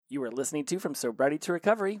You are listening to From Sobriety to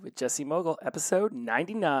Recovery with Jesse Mogul, episode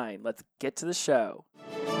 99. Let's get to the show.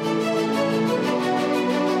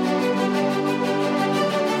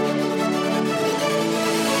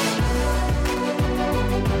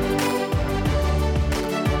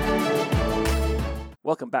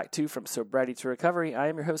 Welcome back to From Sobriety to Recovery. I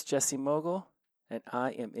am your host, Jesse Mogul, and I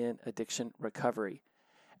am in addiction recovery.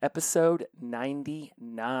 Episode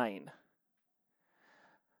 99.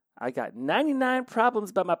 I got 99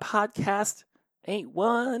 problems, but my podcast ain't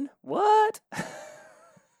one. What?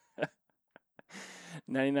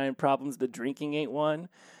 99 problems, but drinking ain't one.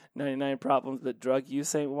 99 problems, but drug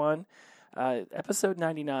use ain't one. Episode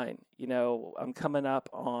 99. You know, I'm coming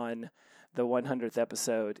up on the 100th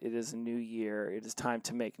episode. It is a new year. It is time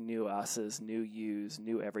to make new us's, new yous,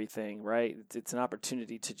 new everything, right? It's an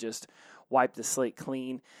opportunity to just wipe the slate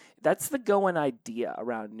clean. That's the going idea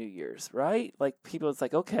around New Year's, right? Like people, it's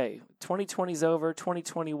like, okay, 2020's over,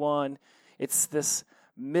 2021. It's this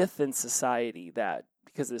myth in society that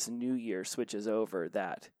because this new year switches over,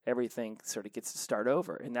 that everything sort of gets to start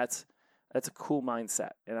over. And that's a cool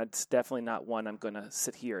mindset. And it's definitely not one I'm going to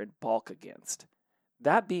sit here and balk against.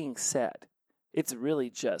 That being said, it's really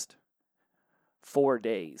just 4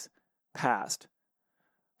 days past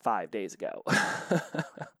 5 days ago.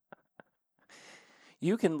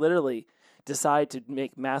 You can literally decide to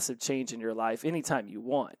make massive change in your life anytime you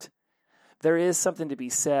want. There is something to be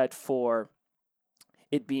said for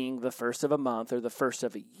it being the first of a month or the first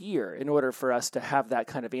of a year in order for us to have that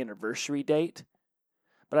kind of anniversary date.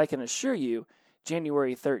 But I can assure you,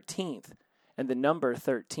 January 13th and the number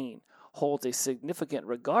 13 holds a significant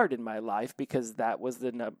regard in my life because that was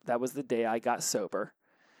the day I got sober.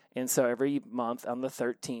 And so every month on the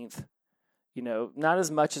 13th, you know, not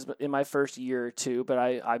as much as in my first year or two, but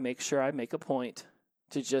I make sure I make a point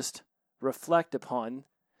to just reflect upon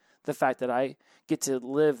the fact that I get to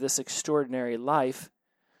live this extraordinary life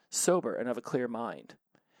sober and of a clear mind.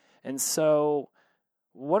 And so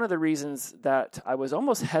one of the reasons that I was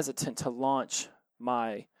almost hesitant to launch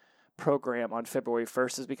my program on February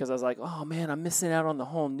 1st is because I was like, oh man, I'm missing out on the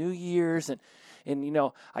whole New Year's. And you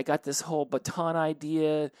know, I got this whole baton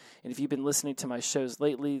idea. And if you've been listening to my shows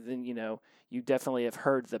lately, then, you know, you definitely have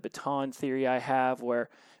heard the baton theory I have, where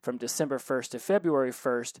from December 1st to February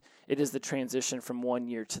 1st, it is the transition from one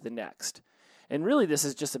year to the next. And really, this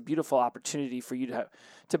is just a beautiful opportunity for you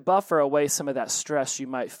to buffer away some of that stress you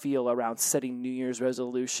might feel around setting New Year's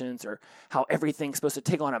resolutions or how everything's supposed to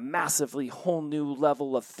take on a massively whole new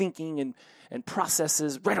level of thinking and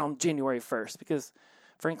processes right on January 1st. Because,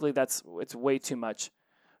 frankly, it's way too much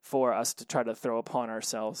for us to try to throw upon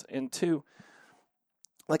ourselves. And two,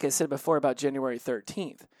 like I said before about January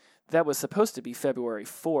 13th, that was supposed to be February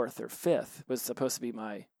 4th or 5th, was supposed to be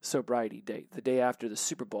my sobriety date, the day after the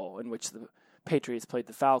Super Bowl in which the Patriots played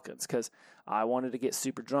the Falcons, because I wanted to get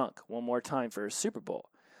super drunk one more time for a Super Bowl.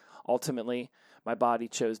 Ultimately, my body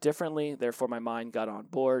chose differently, therefore my mind got on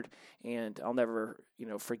board, and I'll never,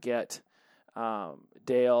 forget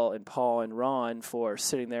Dale and Paul and Ron for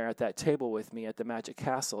sitting there at that table with me at the Magic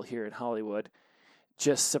Castle here in Hollywood,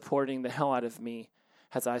 just supporting the hell out of me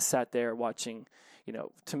as I sat there watching.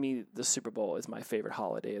 To me, the Super Bowl is my favorite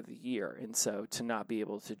holiday of the year, and so to not be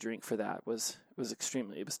able to drink for that was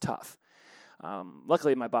tough.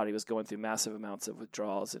 Luckily, my body was going through massive amounts of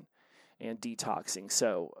withdrawals and detoxing,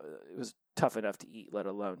 so it was tough enough to eat, let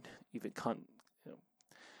alone even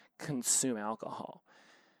consume alcohol.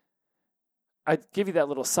 I give you that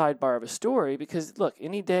little sidebar of a story because, look,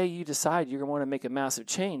 any day you decide you're going to want to make a massive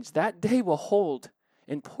change, that day will hold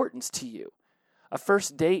importance to you. A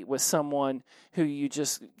first date with someone who you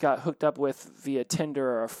just got hooked up with via Tinder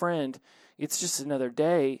or a friend, it's just another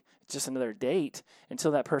day, just another date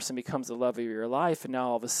until that person becomes the love of your life. And now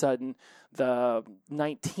all of a sudden, the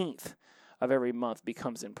 19th of every month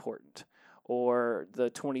becomes important, or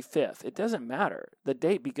the 25th. It doesn't matter. The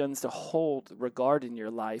date begins to hold regard in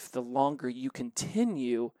your life the longer you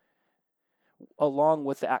continue along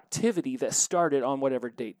with the activity that started on whatever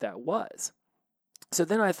date that was. So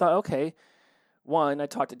then I thought, okay, one, I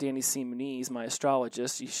talked to Danny C. Muniz, my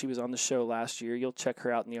astrologist. She was on the show last year. You'll check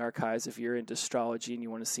her out in the archives if you're into astrology and you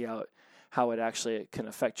want to see how it actually can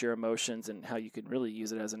affect your emotions and how you can really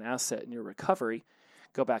use it as an asset in your recovery.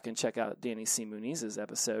 Go back and check out Danny C. Muniz's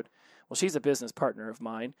episode. Well, she's a business partner of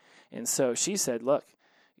mine, and so she said, look,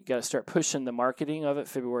 you got to start pushing the marketing of it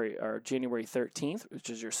January 13th, which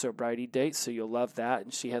is your sobriety date, so you'll love that.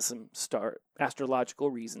 And she has some astrological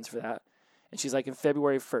reasons for that. And she's like, and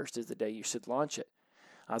February 1st is the day you should launch it.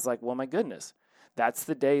 I was like, well, my goodness, that's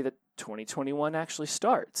the day that 2021 actually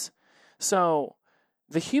starts. So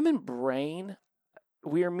the human brain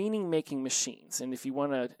we are meaning-making machines. And if you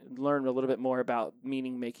want to learn a little bit more about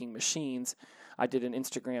meaning-making machines, I did an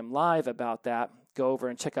Instagram Live about that. Go over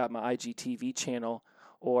and check out my IGTV channel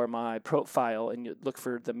or my profile, and you look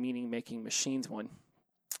for the meaning-making machines one.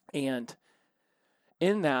 And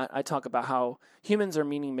in that, I talk about how humans are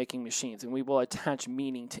meaning-making machines, and we will attach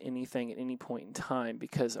meaning to anything at any point in time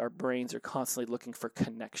because our brains are constantly looking for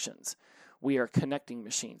connections. We are connecting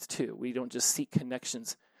machines too. We don't just seek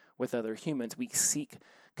connections with other humans. We seek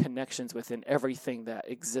connections within everything that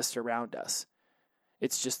exists around us.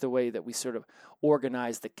 It's just the way that we sort of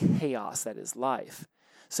organize the chaos that is life.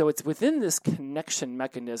 So it's within this connection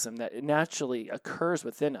mechanism that it naturally occurs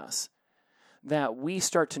within us that we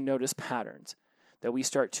start to notice patterns, that we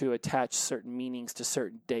start to attach certain meanings to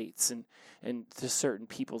certain dates and to certain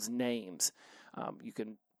people's names.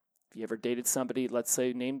 If you ever dated somebody, let's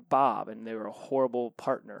say named Bob, and they were a horrible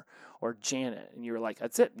partner, or Janet, and you were like,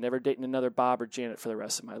 that's it, never dating another Bob or Janet for the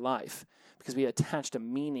rest of my life, because we attached a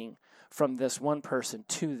meaning from this one person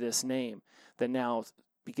to this name that now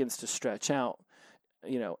begins to stretch out,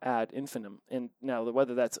 ad infinitum. And now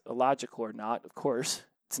whether that's illogical or not, of course,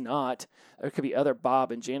 it's not. There could be other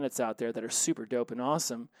Bob and Janets out there that are super dope and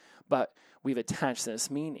awesome, but we've attached this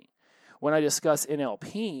meaning. When I discuss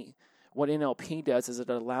NLP, what NLP does is it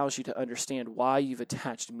allows you to understand why you've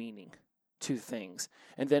attached meaning to things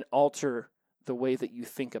and then alter the way that you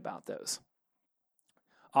think about those.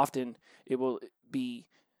 Often it will be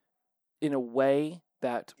in a way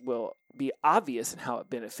that will be obvious in how it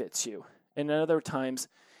benefits you. And other times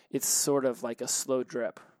it's sort of like a slow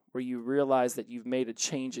drip where you realize that you've made a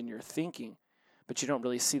change in your thinking, but you don't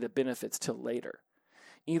really see the benefits till later.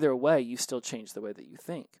 Either way, you still change the way that you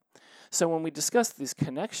think. So when we discuss these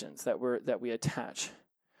connections that we attach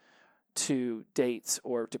to dates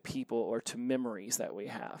or to people or to memories that we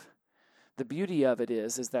have, the beauty of it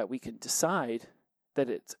is that we can decide that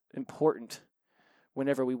it's important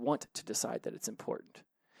whenever we want to decide that it's important.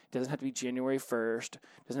 It doesn't have to be January 1st,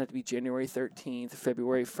 it doesn't have to be January 13th,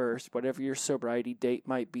 February 1st, whatever your sobriety date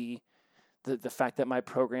might be. The fact that my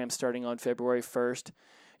program's starting on February 1st,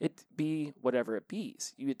 it be whatever it be.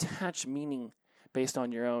 You attach meaning based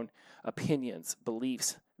on your own opinions,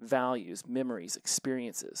 beliefs, values, memories,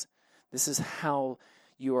 experiences. This is how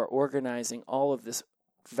you are organizing all of this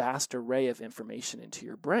vast array of information into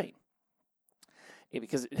your brain.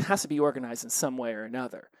 Because it has to be organized in some way or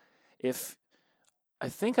another. I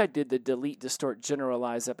think I did the Delete, Distort,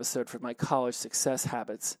 Generalize episode for my college success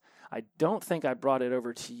habits. I don't think I brought it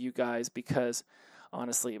over to you guys because,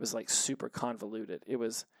 honestly, it was like super convoluted. It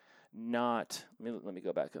was not, let me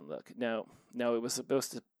go back and look. No, it was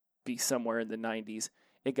supposed to be somewhere in the 90s.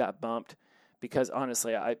 It got bumped because,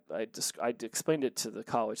 honestly, I explained it to the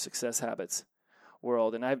college success habits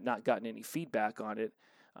world, and I've not gotten any feedback on it.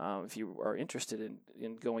 If you are interested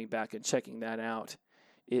in going back and checking that out.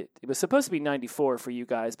 It was supposed to be 94 for you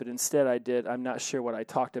guys, but instead I'm not sure what I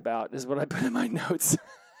talked about, is what I put in my notes.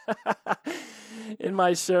 In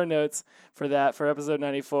my show notes for episode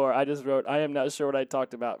 94, I just wrote, I am not sure what I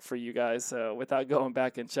talked about for you guys. So without going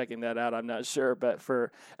back and checking that out, I'm not sure. But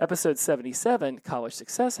for episode 77, College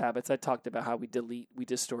Success Habits, I talked about how we delete, we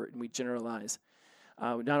distort, and we generalize.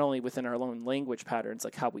 Not only within our own language patterns,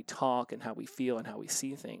 like how we talk and how we feel and how we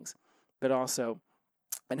see things, but also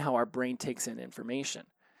in how our brain takes in information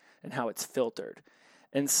and how it's filtered.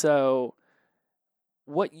 And so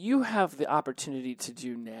what you have the opportunity to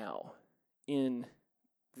do now in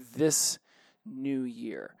this new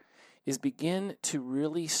year is begin to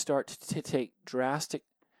really start to take drastic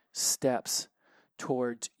steps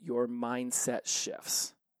towards your mindset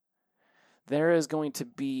shifts. There is going to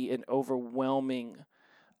be an overwhelming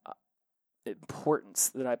importance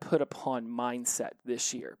that I put upon mindset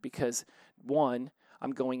this year because, one,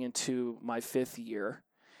 I'm going into my 5th year,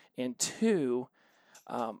 and 2,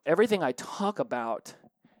 everything I talk about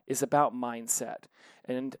is about mindset.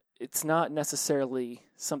 And it's not necessarily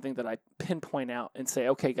something that I pinpoint out and say,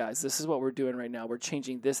 okay, guys, this is what we're doing right now. We're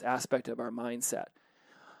changing this aspect of our mindset.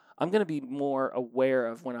 I'm going to be more aware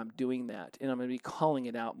of when I'm doing that, and I'm going to be calling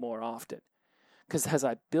it out more often. Because as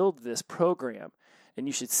I build this program, and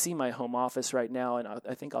you should see my home office right now, and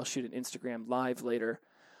I think I'll shoot an Instagram Live later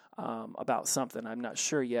about something. I'm not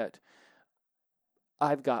sure yet.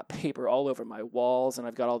 I've got paper all over my walls, and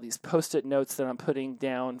I've got all these Post-it notes that I'm putting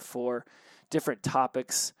down for different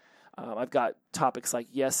topics. I've got topics like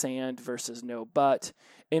yes and versus no but,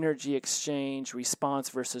 energy exchange, response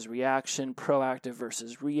versus reaction, proactive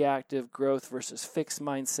versus reactive, growth versus fixed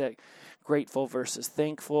mindset, grateful versus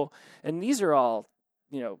thankful. And these are all,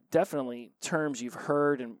 definitely terms you've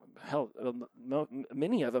heard, and hell,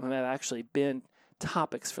 many of them have actually been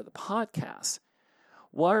topics for the podcast.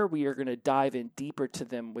 where we are going to dive in deeper to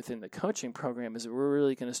them within the coaching program is we're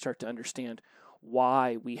really going to start to understand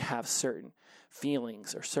why we have certain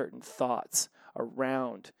feelings or certain thoughts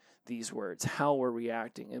around these words, how we're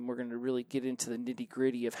reacting, and we're going to really get into the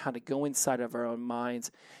nitty-gritty of how to go inside of our own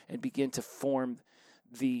minds and begin to form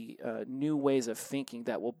the new ways of thinking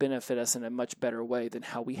that will benefit us in a much better way than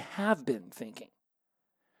how we have been thinking,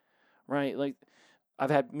 right? Like, I've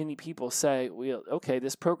had many people say, well, okay,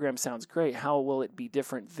 this program sounds great. How will it be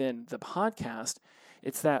different than the podcast?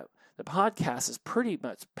 It's that the podcast is pretty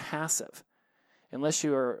much passive. Unless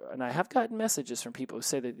you are, and I have gotten messages from people who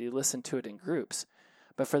say that they listen to it in groups,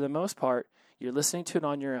 but for the most part, you're listening to it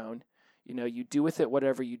on your own. You know, you do with it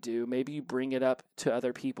whatever you do. Maybe you bring it up to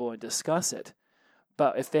other people and discuss it.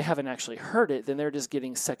 But if they haven't actually heard it, then they're just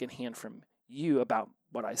getting secondhand from you about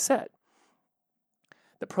what I said.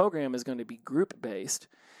 The program is going to be group-based,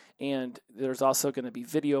 and there's also going to be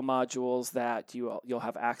video modules that you'll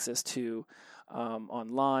have access to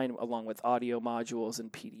online, along with audio modules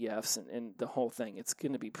and PDFs and the whole thing. It's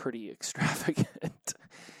going to be pretty extravagant.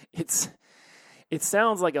 It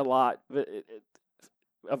sounds like a lot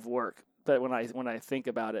of work, but when I think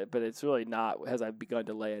about it, but it's really not as I've begun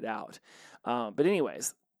to lay it out. But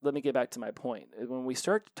anyways, let me get back to my point. When we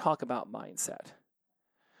start to talk about mindset,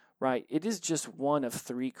 right, it is just one of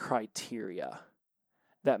 3 criteria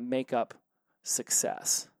that make up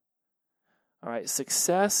success. All right,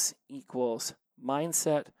 success equals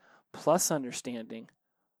mindset plus understanding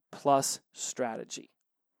plus strategy.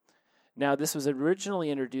 Now, this was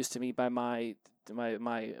originally introduced to me by my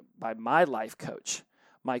life coach,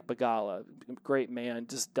 Mike Bagala, great man,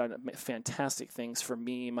 just done fantastic things for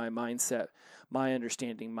me, my mindset, my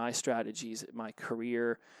understanding, my strategies, my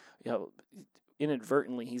career. You know,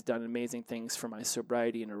 inadvertently, he's done amazing things for my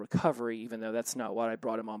sobriety and recovery, even though that's not what I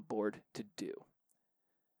brought him on board to do.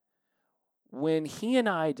 When he and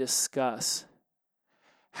I discuss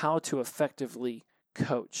how to effectively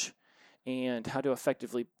coach and how to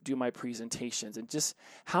effectively do my presentations and just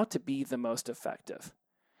how to be the most effective,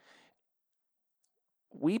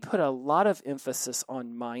 we put a lot of emphasis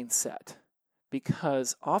on mindset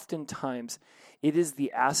because oftentimes it is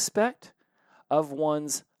the aspect of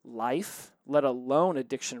one's life, let alone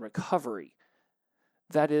addiction recovery,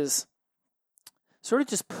 that is sort of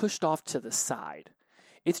just pushed off to the side.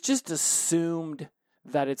 It's just assumed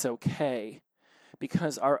that it's okay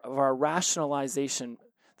because our rationalization,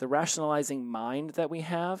 the rationalizing mind that we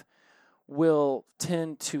have, will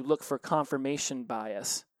tend to look for confirmation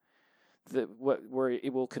bias, where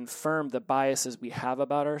it will confirm the biases we have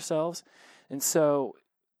about ourselves. And so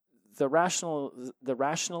the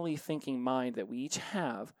rationally thinking mind that we each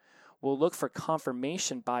have will look for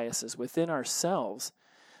confirmation biases within ourselves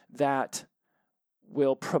that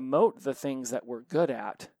will promote the things that we're good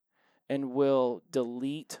at and will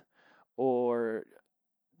delete or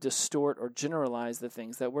distort or generalize the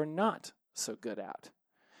things that we're not so good at.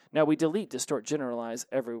 Now, we delete, distort, generalize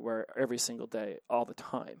everywhere, every single day, all the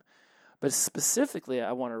time. But specifically,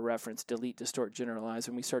 I want to reference delete, distort, generalize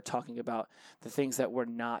when we start talking about the things that we're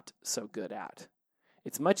not so good at.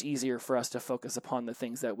 It's much easier for us to focus upon the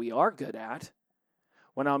things that we are good at.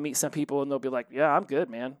 When I'll meet some people and they'll be like, "Yeah, I'm good,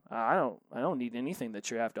 man. I don't need anything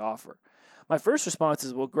that you have to offer." My first response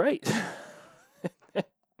is, "Well, great.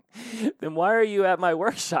 Then why are you at my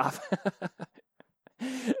workshop?"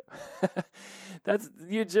 That's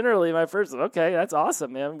you generally my first, okay, that's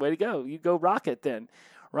awesome, man. Way to go. You go rock it then,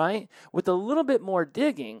 right? With a little bit more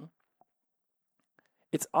digging,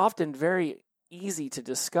 it's often very easy to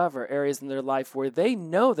discover areas in their life where they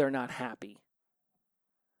know they're not happy,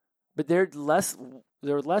 but they're less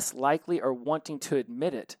likely or wanting to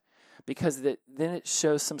admit it because then it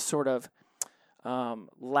shows some sort of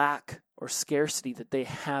lack or scarcity that they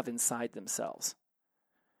have inside themselves.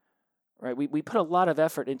 Right? We put a lot of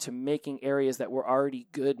effort into making areas that we're already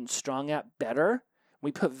good and strong at better.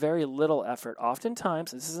 We put very little effort.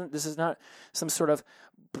 Oftentimes, this is not some sort of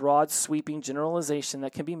broad sweeping generalization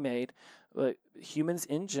that can be made, but humans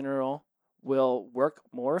in general will work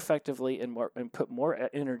more effectively and put more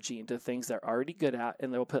energy into things they're already good at,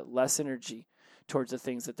 and they'll put less energy towards the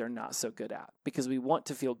things that they're not so good at because we want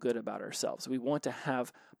to feel good about ourselves. We want to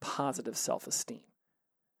have positive self-esteem.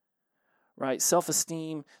 Right?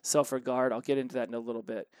 Self-esteem, self-regard, I'll get into that in a little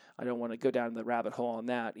bit. I don't want to go down the rabbit hole on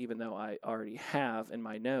that, even though I already have in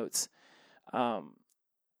my notes. The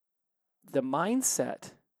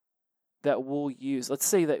mindset that we'll use, let's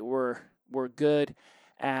say that we're good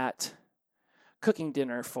at cooking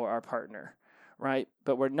dinner for our partner, right?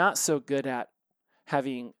 But we're not so good at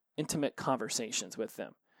having intimate conversations with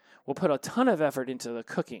them. We'll put a ton of effort into the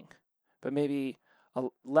cooking, but maybe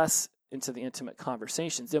less into the intimate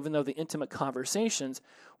conversations, even though the intimate conversations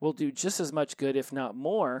will do just as much good, if not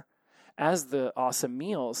more, as the awesome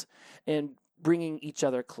meals and bringing each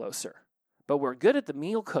other closer. But we're good at the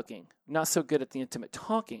meal cooking, not so good at the intimate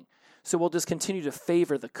talking. So we'll just continue to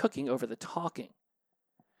favor the cooking over the talking.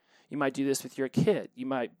 You might do this with your kid. You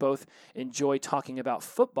might both enjoy talking about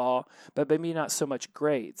football, but maybe not so much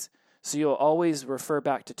grades. So you'll always refer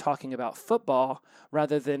back to talking about football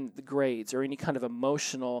rather than the grades or any kind of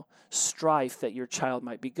emotional strife that your child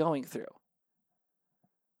might be going through.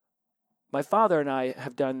 My father and I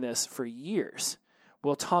have done this for years.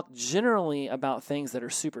 We'll talk generally about things that are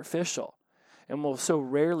superficial, and we'll so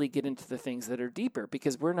rarely get into the things that are deeper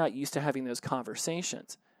because we're not used to having those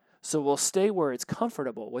conversations. So we'll stay where it's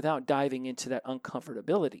comfortable without diving into that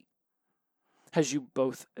uncomfortability. As you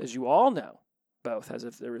all know, both, as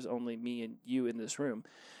if there was only me and you in this room,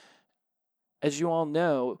 as you all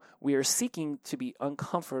know, we are seeking to be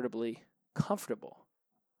uncomfortably comfortable.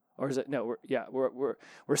 Or is it, no,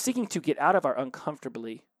 we're seeking to get out of our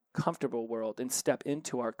uncomfortably comfortable world and step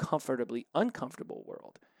into our comfortably uncomfortable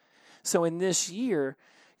world. So in this year,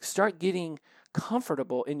 start getting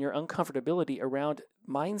comfortable in your uncomfortability around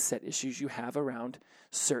mindset issues you have around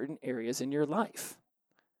certain areas in your life.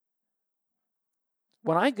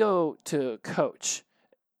 When I go to coach,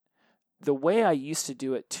 the way I used to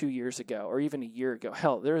do it 2 years ago or even a year ago,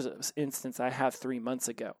 hell, there's an instance I have 3 months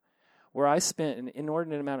ago where I spent an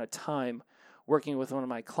inordinate amount of time working with one of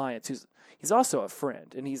my clients he's also a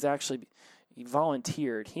friend, and he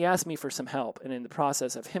volunteered. He asked me for some help, and in the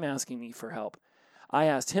process of him asking me for help, I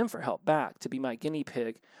asked him for help back to be my guinea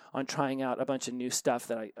pig on trying out a bunch of new stuff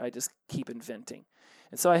that I just keep inventing.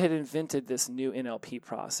 And so I had invented this new NLP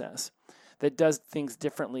process that does things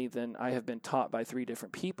differently than I have been taught by 3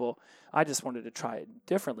 different people. I just wanted to try it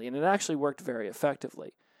differently, and it actually worked very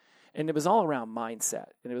effectively. And it was all around mindset,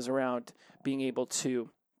 and it was around being able to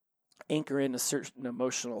anchor in a certain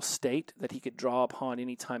emotional state that he could draw upon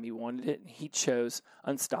anytime he wanted it, and he chose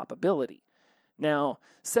unstoppability. Now,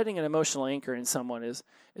 setting an emotional anchor in someone is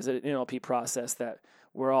an NLP process that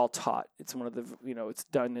we're all taught. It's one of the, it's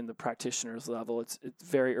done in the practitioner's level. It's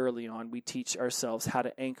very early on. We teach ourselves how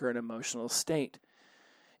to anchor an emotional state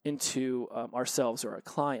into ourselves or a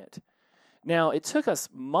client. Now, it took us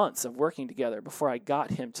months of working together before I got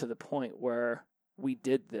him to the point where we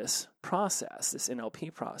did this process, this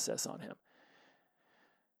NLP process on him.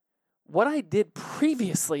 What I did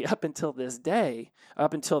previously up until that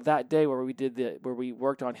day where we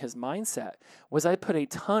worked on his mindset, was I put a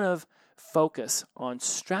ton of focus on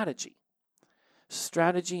strategy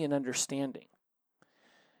and understanding.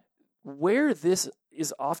 Where this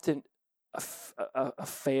is often a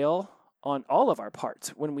fail on all of our parts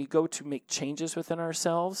when we go to make changes within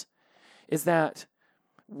ourselves is that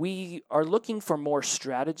we are looking for more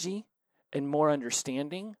strategy and more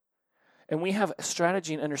understanding, and we have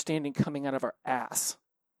strategy and understanding coming out of our ass.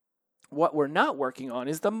 What we're not working on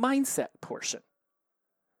is the mindset portion.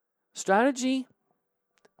 Strategy,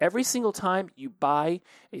 every single time you buy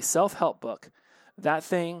a self-help book, that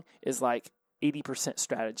thing is like 80%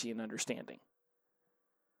 strategy and understanding.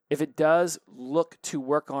 If it does look to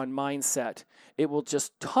work on mindset, it will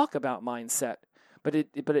just talk about mindset, but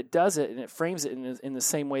it does it and it frames it in the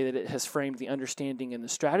same way that it has framed the understanding and the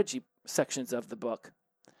strategy sections of the book.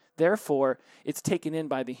 Therefore, it's taken in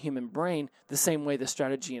by the human brain the same way the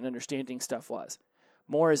strategy and understanding stuff was.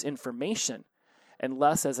 More as information and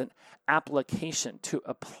less as an application to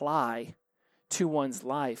apply to one's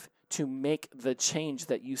life to make the change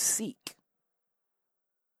that you seek.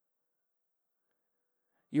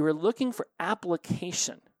 You are looking for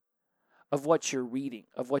application of what you're reading,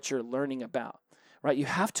 of what you're learning about, right? You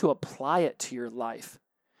have to apply it to your life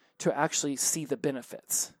to actually see the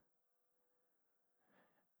benefits.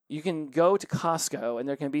 You can go to Costco and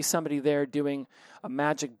there can be somebody there doing a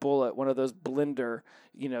magic bullet, one of those blender,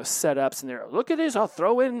 setups, and they're, look at this, I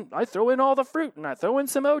throw in all the fruit and I throw in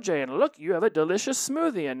some OJ and look, you have a delicious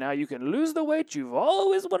smoothie and now you can lose the weight you've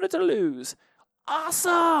always wanted to lose.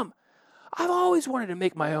 Awesome! I've always wanted to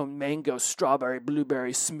make my own mango, strawberry,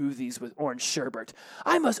 blueberry smoothies with orange sherbet.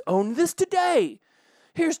 I must own this today.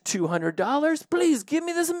 Here's $200. Please give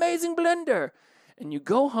me this amazing blender. And you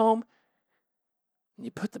go home and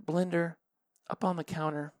you put the blender up on the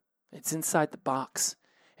counter. It's inside the box.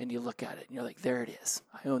 And you look at it and you're like, there it is.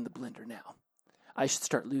 I own the blender now. I should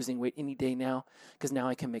start losing weight any day now because now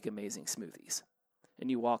I can make amazing smoothies. And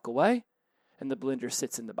you walk away and the blender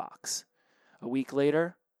sits in the box. A week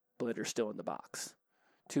later, blender's still in the box.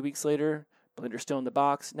 2 weeks later, blender's still in the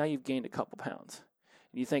box. Now you've gained a couple pounds.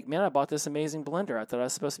 And you think, man, I bought this amazing blender. I thought I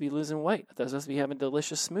was supposed to be losing weight. I thought I was supposed to be having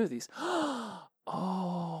delicious smoothies.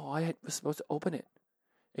 Oh, I was supposed to open it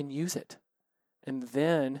and use it and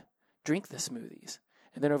then drink the smoothies.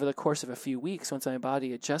 And then over the course of a few weeks, once my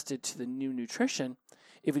body adjusted to the new nutrition,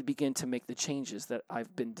 it would begin to make the changes that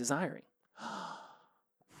I've been desiring.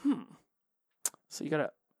 So you got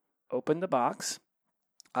to open the box,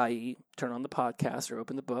 i.e. turn on the podcast or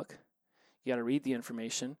open the book. You got to read the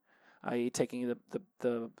information, i.e. taking the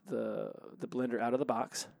blender out of the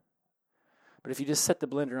box. But if you just set the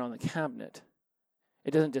blender on the cabinet,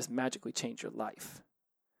 it doesn't just magically change your life.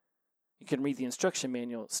 You can read the instruction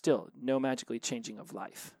manual, still no magically changing of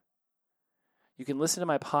life. You can listen to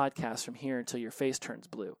my podcast from here until your face turns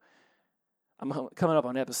blue. I'm coming up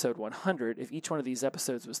on episode 100. If each one of these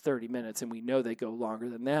episodes was 30 minutes, and we know they go longer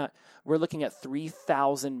than that, we're looking at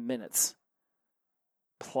 3,000 minutes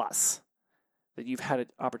plus that you've had an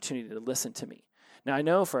opportunity to listen to me. Now, I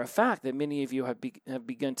know for a fact that many of you have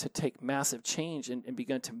begun to take massive change and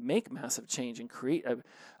begun to make massive change and create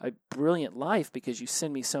a brilliant life because you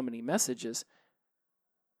send me so many messages.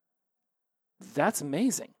 That's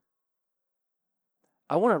amazing.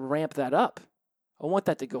 I want to ramp that up. I want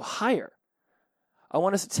that to go higher. I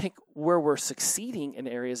want us to take where we're succeeding in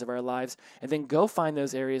areas of our lives and then go find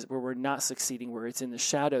those areas where we're not succeeding, where it's in the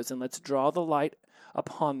shadows, and let's draw the light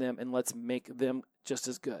upon them and let's make them just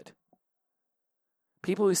as good.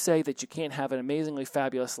 People who say that you can't have an amazingly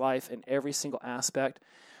fabulous life in every single aspect,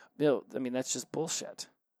 that's just bullshit.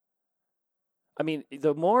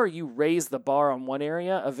 The more you raise the bar on one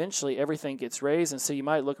area, eventually everything gets raised, and so you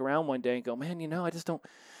might look around one day and go, man, I just don't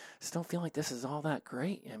feel like this is all that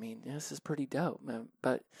great. This is pretty dope.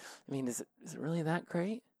 But, is it really that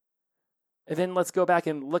great? And then let's go back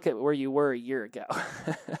and look at where you were a year ago.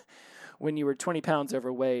 When you were 20 pounds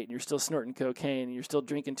overweight and you're still snorting cocaine and you're still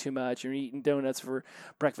drinking too much, you're eating donuts for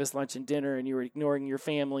breakfast, lunch, and dinner, and you were ignoring your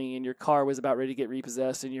family, and your car was about ready to get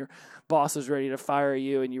repossessed, and your boss was ready to fire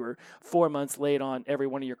you, and you were 4 months late on every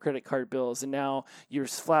one of your credit card bills, and now you're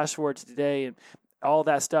flash forward to today, and all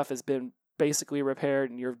that stuff has been basically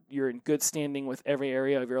repaired, and you're in good standing with every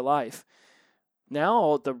area of your life.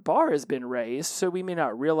 Now the bar has been raised, so we may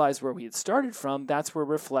not realize where we had started from. That's where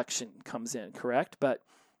reflection comes in, correct? But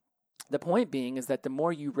the point being is that the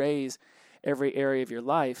more you raise every area of your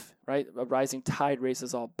life, right? A rising tide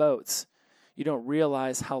raises all boats. You don't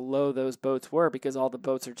realize how low those boats were because all the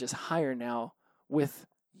boats are just higher now with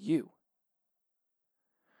you.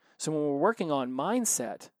 So when we're working on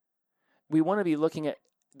mindset, we want to be looking at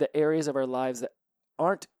the areas of our lives that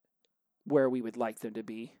aren't where we would like them to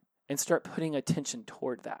be and start putting attention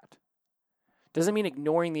toward that. Doesn't mean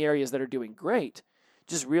ignoring the areas that are doing great,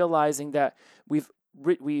 just realizing that we've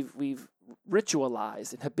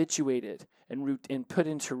ritualized and habituated and put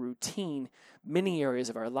into routine many areas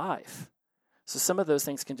of our life. So some of those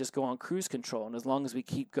things can just go on cruise control, and as long as we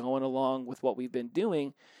keep going along with what we've been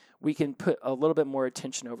doing, we can put a little bit more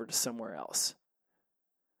attention over to somewhere else.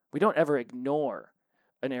 We don't ever ignore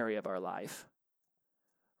an area of our life,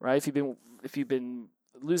 right? If you've been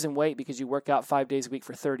losing weight because you work out 5 days a week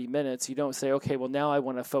for 30 minutes, you don't say, okay, well, now I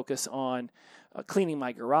want to focus on cleaning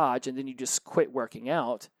my garage, and then you just quit working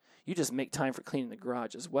out. You just make time for cleaning the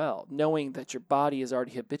garage as well, knowing that your body is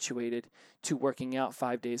already habituated to working out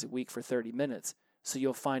 5 days a week for 30 minutes, so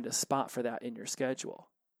you'll find a spot for that in your schedule.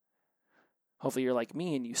 Hopefully you're like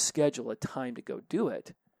me and you schedule a time to go do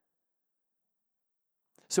it.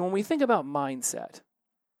 So when we think about mindset,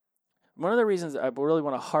 one of the reasons I really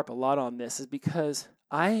want to harp a lot on this is because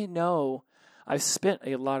I know I've spent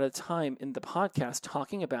a lot of time in the podcast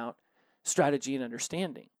talking about strategy and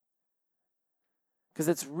understanding. Because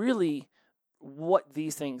it's really what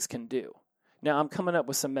these things can do. Now, I'm coming up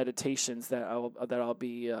with some meditations that I'll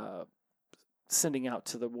be sending out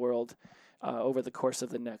to the world over the course of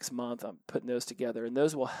the next month. I'm putting those together, and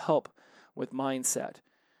those will help with mindset.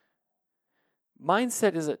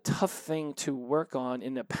 Mindset is a tough thing to work on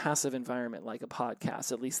in a passive environment like a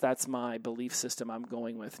podcast. At least that's my belief system I'm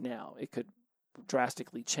going with now. It could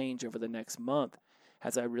drastically change over the next month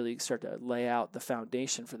as I really start to lay out the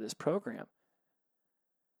foundation for this program.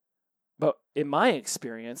 But in my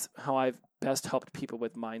experience, how I've best helped people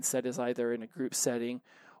with mindset is either in a group setting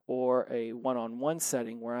or a one-on-one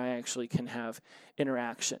setting where I actually can have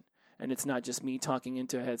interaction. And it's not just me talking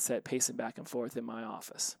into a headset, pacing back and forth in my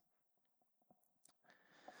office.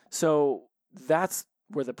 So that's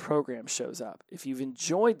where the program shows up. If you've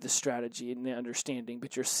enjoyed the strategy and the understanding,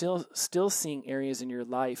 but you're still seeing areas in your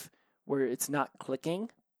life where it's not clicking,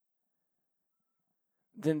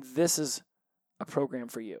 then this is a program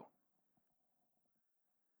for you.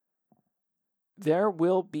 There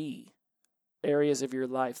will be areas of your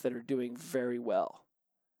life that are doing very well.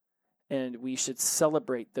 And we should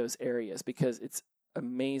celebrate those areas because it's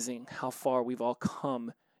amazing how far we've all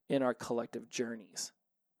come in our collective journeys.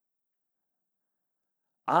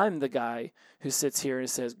 I'm the guy who sits here and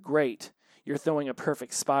says, great, you're throwing a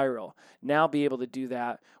perfect spiral. Now be able to do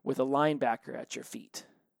that with a linebacker at your feet.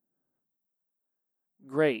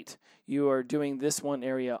 Great, you are doing this one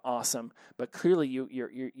area awesome, but clearly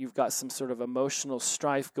you've got some sort of emotional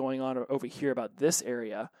strife going on over here about this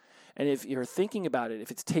area. And if you're thinking about it,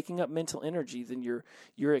 if it's taking up mental energy, then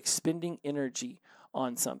you're expending energy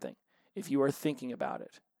on something if you are thinking about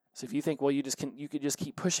it. So if you think, well, you could just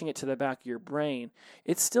keep pushing it to the back of your brain,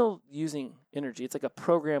 it's still using energy. It's like a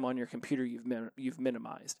program on your computer you've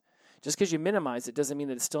minimized. Just because you minimize it doesn't mean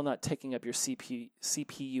that it's still not taking up your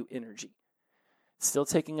CPU energy. It's still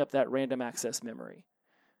taking up that random access memory.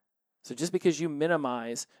 So just because you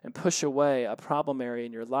minimize and push away a problem area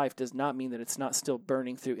in your life does not mean that it's not still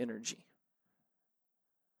burning through energy.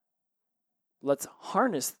 Let's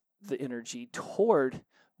harness the energy toward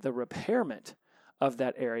the repairment of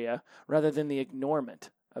that area rather than the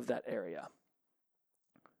ignorement of that area.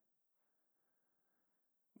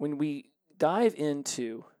 When we dive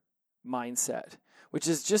into mindset, which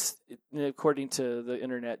is just, according to the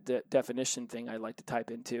internet definition thing I like to type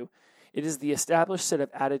into, it is the established set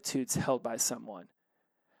of attitudes held by someone.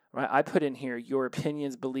 Right? I put in here your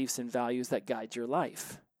opinions, beliefs, and values that guide your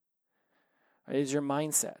life. Right? It is your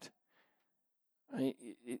mindset. Right?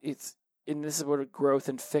 And this is where growth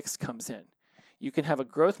and fixed comes in. You can have a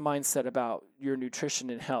growth mindset about your nutrition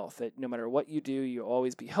and health, that no matter what you do, you'll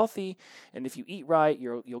always be healthy. And if you eat right,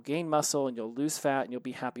 you'll gain muscle and you'll lose fat and you'll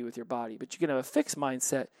be happy with your body. But you can have a fixed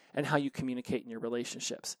mindset and how you communicate in your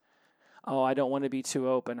relationships. Oh, I don't want to be too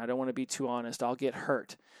open. I don't want to be too honest. I'll get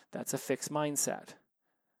hurt. That's a fixed mindset.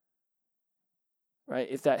 Right?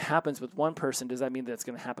 If that happens with one person, does that mean that it's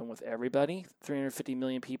going to happen with everybody? 350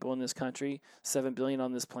 million people in this country, 7 billion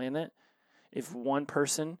on this planet. If one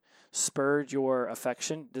person spurred your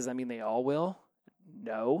affection, does that mean they all will?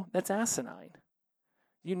 No, that's asinine.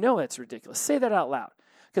 You know that's ridiculous. Say that out loud.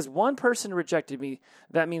 Because one person rejected me,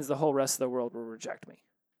 that means the whole rest of the world will reject me.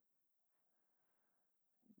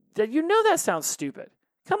 You know that sounds stupid.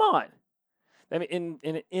 Come on. I mean,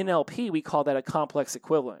 in NLP, we call that a complex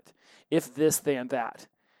equivalent. If this, then that.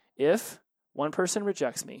 If one person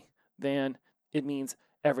rejects me, then it means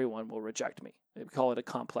everyone will reject me. We call it a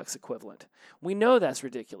complex equivalent. We know that's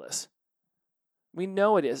ridiculous. We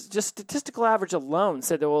know it is. Just statistical average alone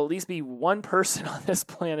said there will at least be one person on this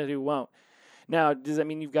planet who won't. Now, does that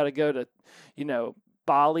mean you've got to go to,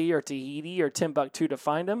 Bali or Tahiti or Timbuktu to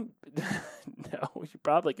find them? No, you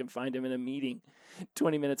probably can find them in a meeting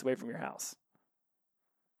 20 minutes away from your house.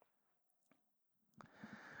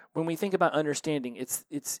 When we think about understanding,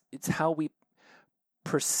 it's how we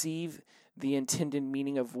perceive the intended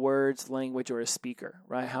meaning of words, language, or a speaker,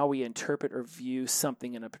 right? How we interpret or view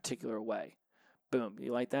something in a particular way. Boom.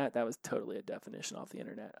 You like that? That was totally a definition off the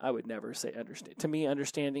internet. I would never say understand. To me,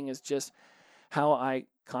 understanding is just how I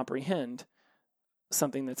comprehend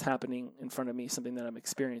something that's happening in front of me, something that I'm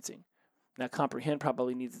experiencing. Now, comprehend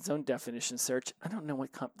probably needs its own definition search. I don't know what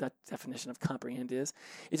that definition of comprehend is.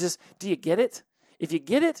 It's just, do you get it? If you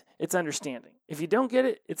get it, it's understanding. If you don't get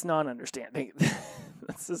it, it's non-understanding.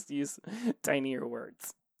 Let's just use tinier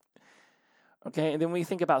words. Okay, and then we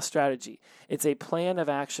think about strategy. It's a plan of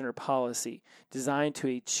action or policy designed to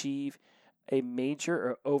achieve a major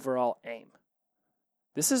or overall aim.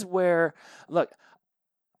 This is where, look,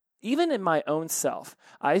 even in my own self,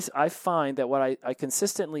 I find that what I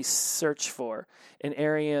consistently search for in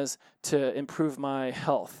areas to improve my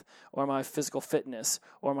health or my physical fitness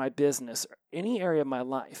or my business, or any area of my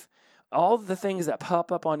life, all the things that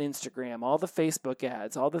pop up on Instagram, all the Facebook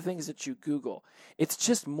ads, all the things that you Google, it's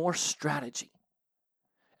just more strategy.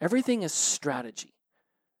 Everything is strategy.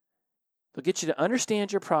 They'll get you to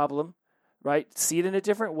understand your problem, right? See it in a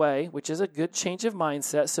different way, which is a good change of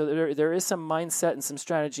mindset. So there is some mindset and some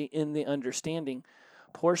strategy in the understanding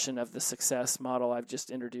portion of the success model I've just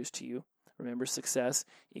introduced to you. Remember, success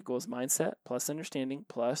equals mindset plus understanding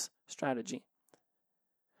plus strategy.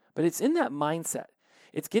 But it's in that mindset.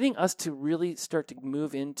 It's getting us to really start to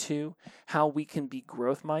move into how we can be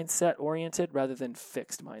growth mindset oriented rather than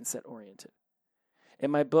fixed mindset oriented. In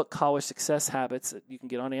my book, College Success Habits, that you can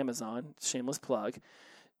get on Amazon, shameless plug,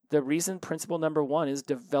 the reason principle number 1 is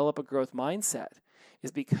develop a growth mindset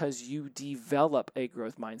is because you develop a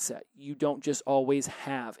growth mindset. You don't just always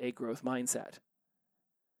have a growth mindset.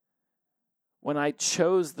 When I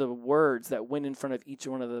chose the words that went in front of each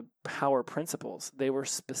one of the power principles, they were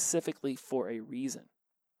specifically for a reason.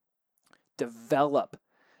 Develop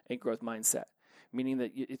a growth mindset, meaning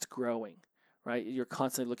that it's growing, right? You're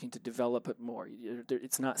constantly looking to develop it more.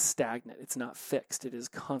 It's not stagnant. It's not fixed. It is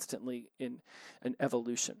constantly in an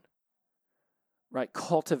evolution, right?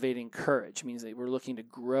 Cultivating courage means that we're looking to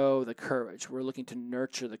grow the courage. We're looking to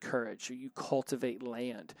nurture the courage. You cultivate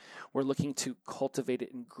land. We're looking to cultivate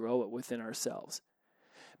it and grow it within ourselves.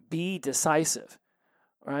 Be decisive,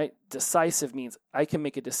 right? Decisive means I can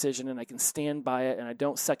make a decision and I can stand by it and I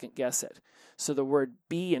don't second guess it. So the word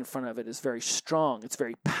be in front of it is very strong. It's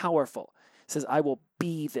very powerful. It says, I will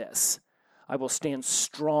be this. I will stand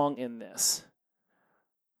strong in this.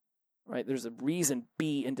 Right? There's a reason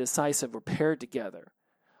be and decisive were paired together.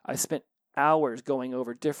 I spent hours going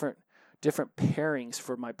over different pairings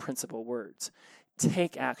for my principal words.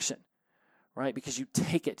 Take action, right? Because you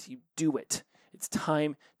take it, you do it. It's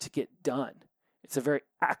time to get done. It's a very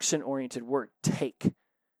action-oriented word, take.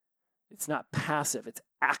 It's not passive, it's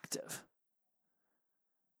active.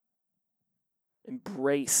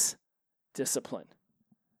 Embrace discipline.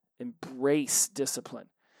 Embrace discipline.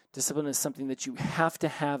 Discipline is something that you have to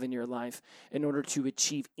have in your life in order to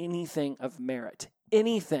achieve anything of merit.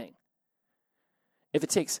 Anything. If it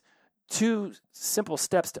takes 2 simple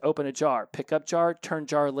steps to open a jar, pick up jar, turn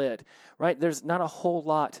jar lid, right? There's not a whole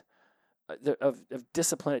lot of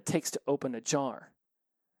discipline it takes to open a jar.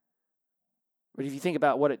 But if you think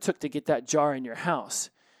about what it took to get that jar in your house,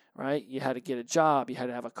 right? You had to get a job, you had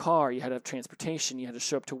to have a car, you had to have transportation, you had to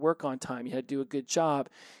show up to work on time, you had to do a good job,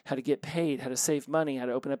 had to get paid, had to save money, had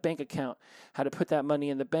to open a bank account, had to put that money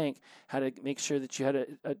in the bank, had to make sure that you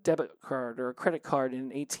had a debit card or a credit card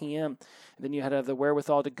in an ATM. And then you had to have the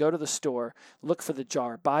wherewithal to go to the store, look for the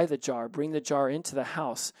jar, buy the jar, bring the jar into the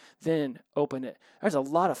house, then open it. There's a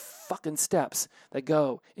lot of fucking steps that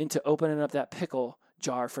go into opening up that pickle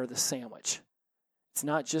jar for the sandwich. It's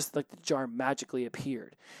not just like the jar magically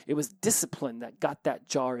appeared. It was discipline that got that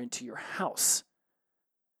jar into your house.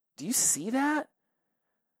 Do you see that?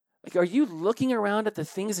 Like, are you looking around at the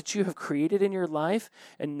things that you have created in your life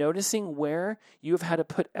and noticing where you have had to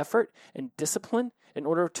put effort and discipline in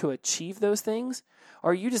order to achieve those things?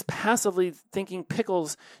 Or are you just passively thinking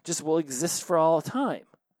pickles just will exist for all time?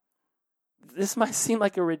 This might seem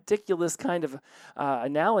like a ridiculous kind of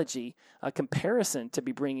analogy, a comparison to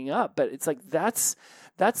be bringing up, but it's like that's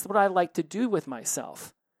what I like to do with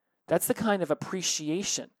myself. That's the kind of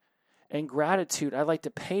appreciation and gratitude I like to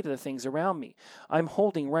pay to the things around me. I'm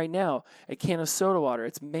holding right now a can of soda water.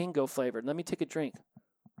 It's mango flavored. Let me take a drink.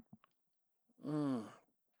 God,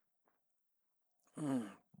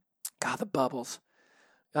 the bubbles.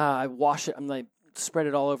 I wash it. I'm like spread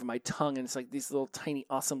it all over my tongue, and it's like these little tiny,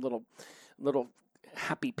 awesome little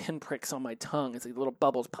happy pinpricks on my tongue. It's like little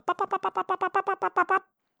bubbles. Pop, pop, pop, pop, pop, pop, pop, pop, pop, pop, pop.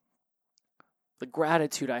 The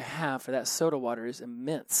gratitude I have for that soda water is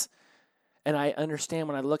immense. And I understand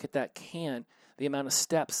when I look at that can, the amount of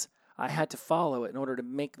steps I had to follow in order to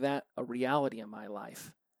make that a reality in my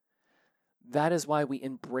life. That is why we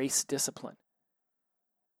embrace discipline.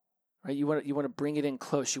 Right? You want to bring it in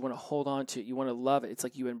close. You want to hold on to it. You want to love it. It's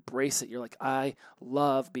like you embrace it. You're like, I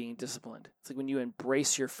love being disciplined. It's like when you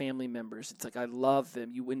embrace your family members. It's like, I love them.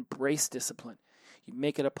 You embrace discipline. You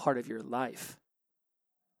make it a part of your life.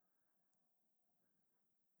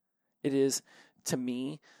 It is, to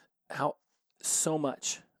me, how so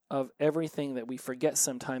much of everything that we forget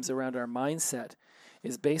sometimes around our mindset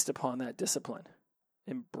is based upon that discipline.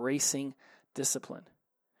 Embracing discipline.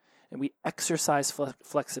 And we exercise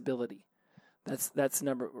flexibility. That's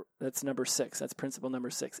number 6. That's principle number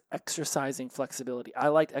 6. Exercising flexibility. I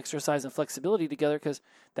like exercise and flexibility together because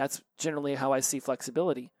that's generally how I see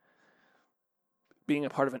flexibility being a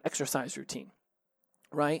part of an exercise routine,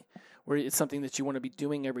 right? Where it's something that you want to be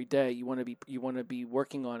doing every day. You want to be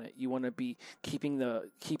working on it. You want to be keeping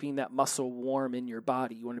that muscle warm in your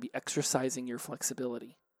body. You want to be exercising your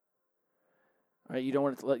flexibility. Right? You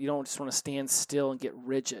don't just want to stand still and get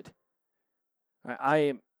rigid. Right?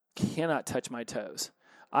 I cannot touch my toes.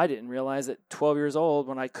 I didn't realize at 12 years old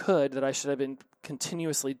when I could that I should have been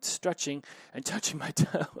continuously stretching and touching my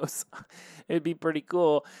toes. It'd be pretty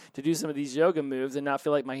cool to do some of these yoga moves and not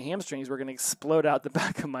feel like my hamstrings were going to explode out the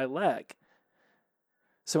back of my leg.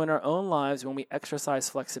 So in our own lives, when we exercise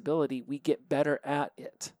flexibility, we get better at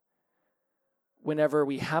it. Whenever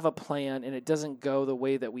we have a plan and it doesn't go the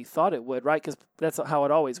way that we thought it would, right? Because that's how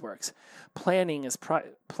it always works. Planning is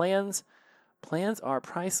priceless,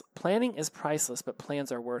 but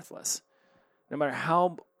plans are worthless. No matter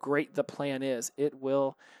how great the plan is, it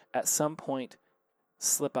will at some point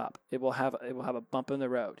slip up. It will have a bump in the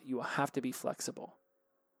road. You will have to be flexible.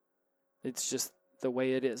 It's the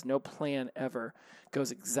way it is. No plan ever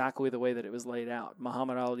goes exactly the way that it was laid out.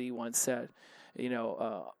 Muhammad Ali once said,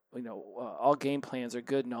 all game plans are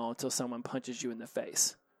good and all until someone punches you in the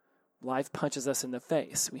face. Life punches us in the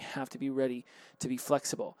face. We have to be ready to be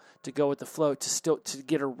flexible, to go with the flow, to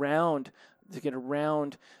get around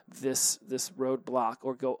this roadblock,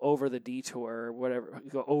 or go over the detour, or whatever,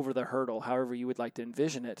 go over the hurdle, however you would like to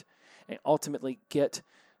envision it, and ultimately get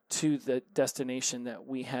to the destination that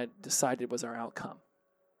we had decided was our outcome.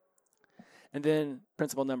 And then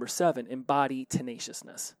principle number 7, embody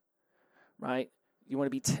tenaciousness, right? You want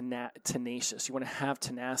to be tenacious. You want to have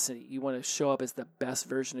tenacity. You want to show up as the best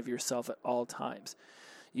version of yourself at all times.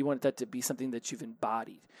 You want that to be something that you've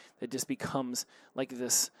embodied, that just becomes like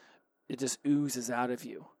this, it just oozes out of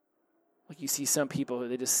you. Like you see some people,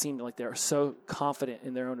 they just seem like they're so confident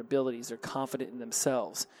in their own abilities. They're confident in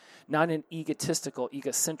themselves. Not in an egotistical,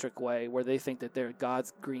 egocentric way where they think that they're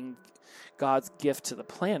God's gift to the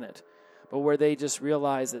planet, but where they just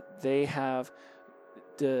realize that they have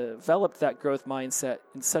developed that growth mindset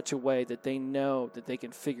in such a way that they know that they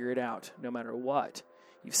can figure it out no matter what.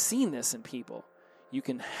 You've seen this in people. You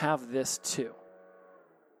can have this too.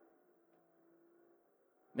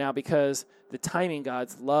 Now, because the timing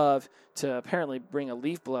gods love to apparently bring a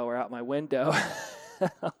leaf blower out my window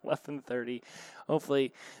 11:30.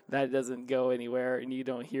 Hopefully that doesn't go anywhere and you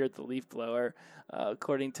don't hear the leaf blower,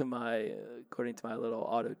 according to my little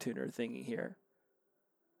auto tuner thingy here.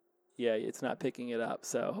 Yeah, it's not picking it up,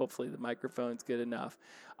 so hopefully the microphone's good enough.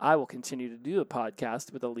 I will continue to do a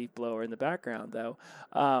podcast with a leaf blower in the background, though.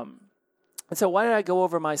 And so why did I go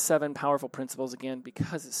over my 7 powerful principles again?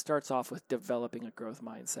 Because it starts off with developing a growth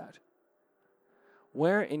mindset.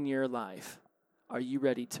 Where in your life are you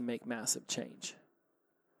ready to make massive change?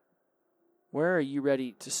 Where are you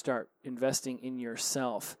ready to start investing in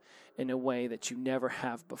yourself in a way that you never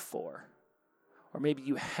have before? Or maybe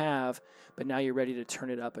you have, but now you're ready to turn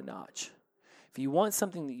it up a notch. If you want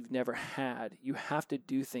something that you've never had, you have to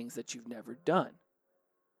do things that you've never done.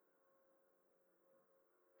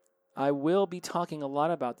 I will be talking a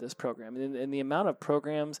lot about this program, and the amount of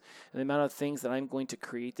programs and the amount of things that I'm going to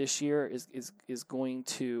create this year is going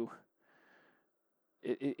to,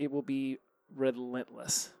 it will be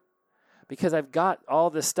relentless. Because I've got all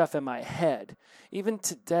this stuff in my head. Even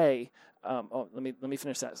today, let me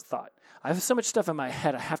finish that thought. I have so much stuff in my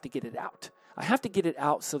head, I have to get it out. I have to get it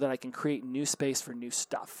out so that I can create new space for new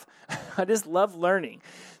stuff. I just love learning.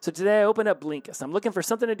 So today I opened up Blinkist. I'm looking for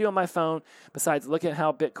something to do on my phone besides looking at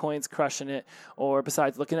how Bitcoin's crushing it, or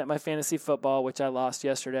besides looking at my fantasy football, which I lost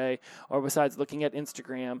yesterday, or besides looking at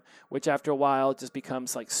Instagram, which after a while just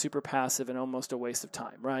becomes like super passive and almost a waste of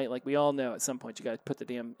time, right? Like we all know at some point you got to put the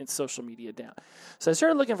damn social media down. So I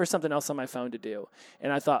started looking for something else on my phone to do,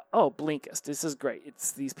 and I thought, oh, Blinkist, this is great.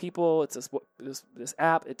 It's these people, it's this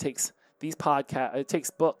app, it takes these podcasts, it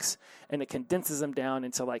takes books and it condenses them down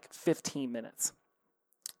into like 15 minutes.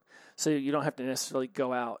 So you don't have to necessarily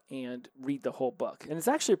go out and read the whole book. And it's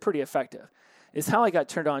actually pretty effective. It's how I got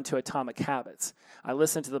turned on to Atomic Habits. I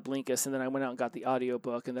listened to the Blinkist, and then I went out and got the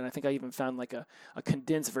audiobook, and then I think I even found like a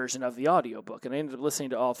condensed version of the audiobook, and I ended up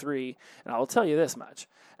listening to all 3. And I will tell you this much.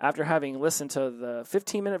 After having listened to the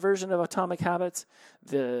 15-minute version of Atomic Habits,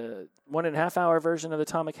 the 1.5-hour version of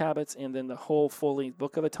Atomic Habits, and then the whole full-length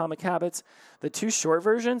book of Atomic Habits, the 2 short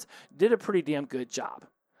versions did a pretty damn good job.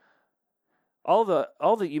 All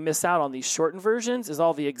that you miss out on these shortened versions is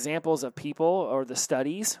all the examples of people or the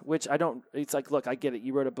studies, which I don't, it's like, look, I get it.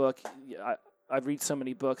 You wrote a book. I read so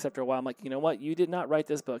many books. After a while, I'm like, you know what? You did not write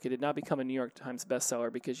this book. It did not become a New York Times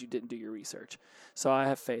bestseller because you didn't do your research. So I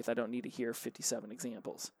have faith. I don't need to hear 57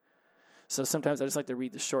 examples. So sometimes I just like to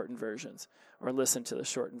read the shortened versions or listen to the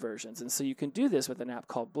shortened versions. And so you can do this with an app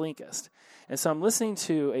called Blinkist. And so I'm listening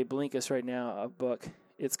to a Blinkist right now, a book.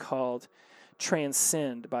 It's called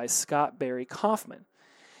Transcend by Scott Barry Kaufman.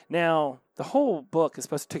 Now, the whole book is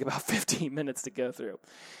supposed to take about 15 minutes to go through.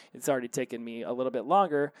 It's already taken me a little bit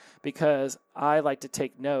longer because I like to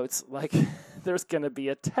take notes like there's going to be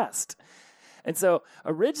a test. And so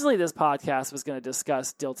originally this podcast was going to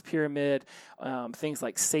discuss Dilt's Pyramid, things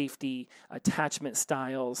like safety, attachment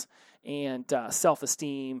styles, and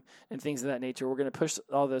self-esteem, and things of that nature. We're going to push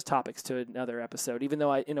all those topics to another episode, even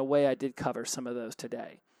though in a way I did cover some of those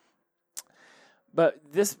today. But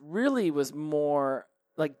this really was more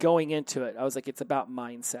like going into it. I was like, it's about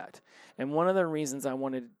mindset. And one of the reasons I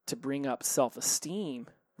wanted to bring up self-esteem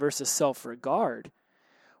versus self-regard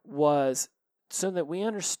was so that we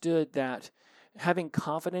understood that having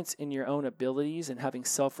confidence in your own abilities and having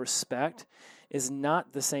self-respect is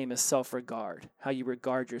not the same as self-regard, how you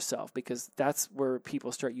regard yourself, because that's where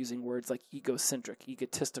people start using words like egocentric,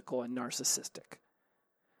 egotistical, and narcissistic.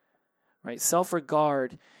 right?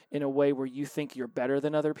 Self-regard in a way where you think you're better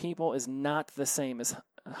than other people is not the same as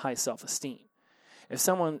high self-esteem. If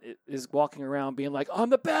someone is walking around being like, I'm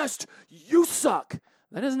the best, you suck,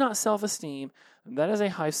 that is not self-esteem. That is a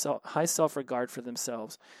high self-regard for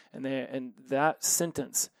themselves. And that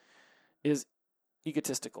sentence is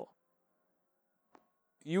egotistical.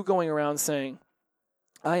 You going around saying,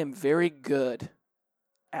 I am very good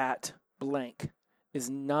at blank is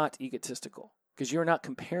not egotistical, because you're not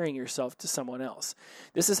comparing yourself to someone else.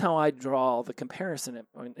 This is how I draw the comparison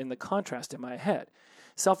in the contrast in my head.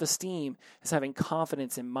 Self-esteem is having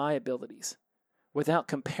confidence in my abilities without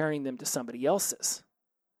comparing them to somebody else's.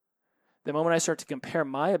 The moment I start to compare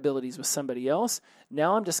my abilities with somebody else,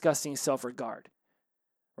 now I'm discussing self-regard.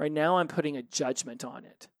 Right now I'm putting a judgment on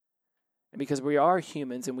it. And because we are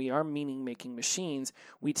humans and we are meaning-making machines,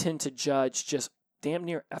 we tend to judge just damn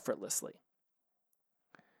near effortlessly.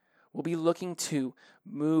 We'll be looking to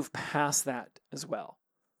move past that as well.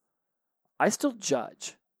 I still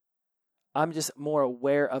judge. I'm just more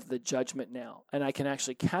aware of the judgment now, and I can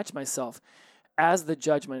actually catch myself as the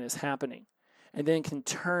judgment is happening, and then can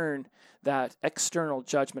turn that external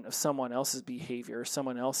judgment of someone else's behavior,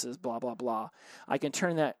 someone else's blah, blah, blah. I can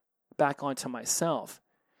turn that back onto myself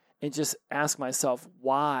and just ask myself,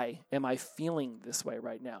 why am I feeling this way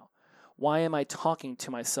right now? Why am I talking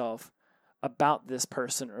to myself about this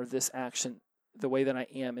person or this action the way that I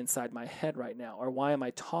am inside my head right now? Or why am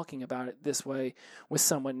I talking about it this way with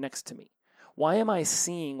someone next to me? Why am I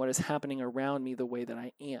seeing what is happening around me the way that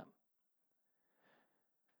I am?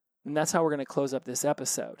 And that's how we're going to close up this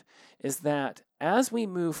episode, is that as we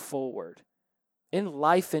move forward in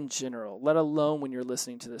life in general, let alone when you're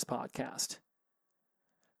listening to this podcast,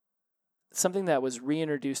 something that was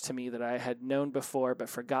reintroduced to me that I had known before but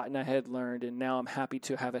forgotten I had learned, and now I'm happy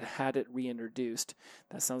to have had it reintroduced.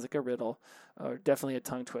 That sounds like a riddle, or definitely a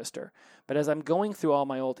tongue twister. But as I'm going through all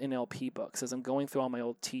my old NLP books, as I'm going through all my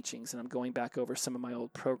old teachings, and I'm going back over some of my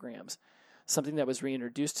old programs, something that was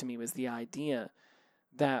reintroduced to me was the idea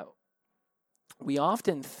that we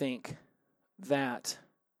often think that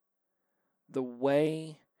the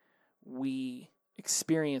way we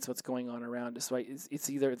experience what's going on around us, right, it's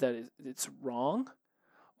either that it's wrong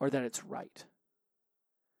or that it's right.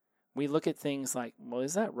 We look at things like, well,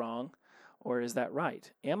 is that wrong or is that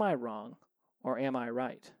right? Am I wrong or am I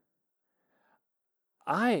right?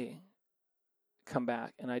 I come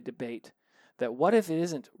back and I debate that what if it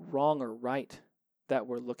isn't wrong or right that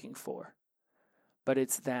we're looking for, but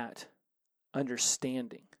it's that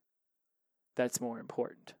understanding that's more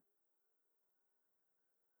important.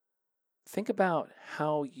 Think about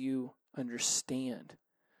how you understand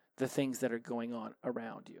the things that are going on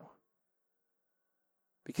around you.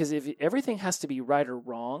 Because if everything has to be right or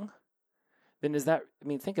wrong, then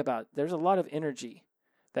think about it. There's a lot of energy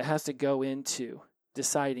that has to go into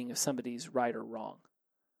deciding if somebody's right or wrong.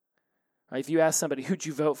 Right? If you ask somebody, who'd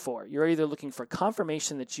you vote for? You're either looking for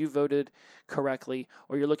confirmation that you voted correctly,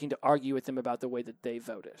 or you're looking to argue with them about the way that they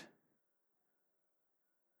voted.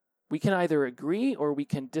 We can either agree or we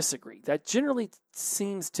can disagree. That generally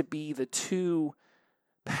seems to be the two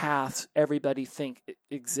paths everybody think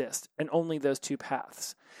exist, and only those two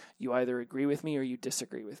paths. You either agree with me or you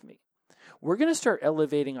disagree with me. We're going to start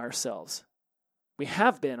elevating ourselves. We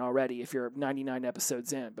have been already if you're 99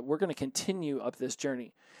 episodes in, but we're going to continue up this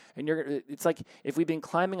journey. And it's like if we've been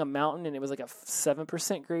climbing a mountain and it was like a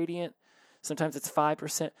 7% gradient, sometimes it's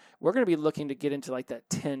 5%, we're going to be looking to get into like that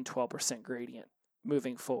 10, 12% gradient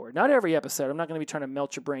moving forward. Not every episode. I'm not going to be trying to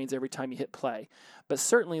melt your brains every time you hit play, but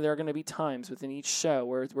certainly there are going to be times within each show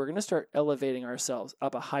where we're going to start elevating ourselves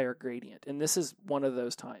up a higher gradient, and this is one of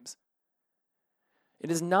those times.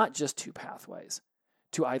 It is not just two pathways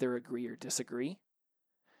to either agree or disagree.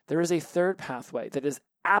 There is a third pathway that is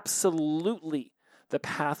absolutely the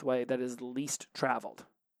pathway that is least traveled.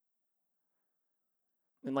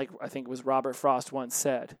 And like I think it was Robert Frost once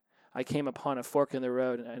said, I came upon a fork in the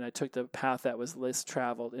road and I took the path that was least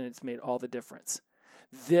traveled, and it's made all the difference.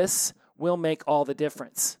 This will make all the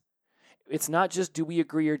difference. It's not just do we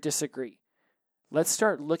agree or disagree. Let's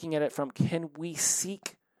start looking at it from, can we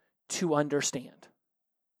seek to understand?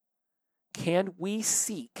 Can we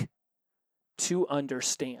seek to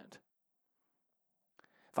understand?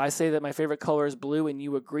 If I say that my favorite color is blue and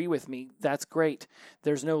you agree with me, that's great.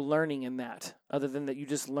 There's no learning in that, other than that you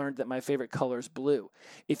just learned that my favorite color is blue.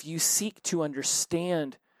 If you seek to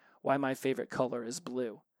understand why my favorite color is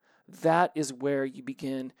blue, that is where you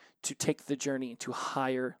begin to take the journey into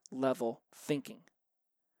higher level thinking.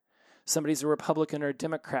 Somebody's a Republican or a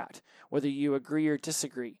Democrat, whether you agree or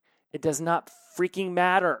disagree, it does not freaking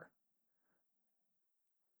matter.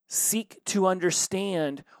 seek to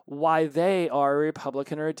understand why they are a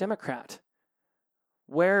Republican or a Democrat.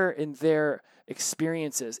 Where in their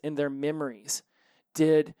experiences, in their memories,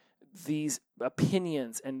 did these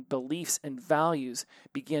opinions and beliefs and values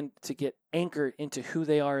begin to get anchored into who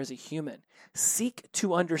they are as a human? Seek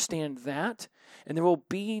to understand that, and there will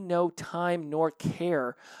be no time nor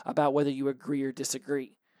care about whether you agree or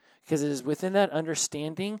disagree. Because it is within that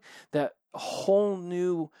understanding that whole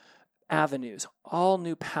new avenues, all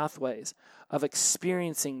new pathways of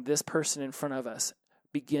experiencing this person in front of us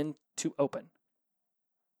begin to open.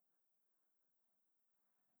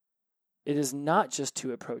 It is not just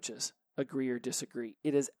two approaches, agree or disagree.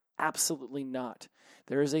 It is absolutely not.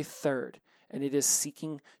 There is a third, and it is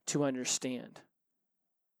seeking to understand.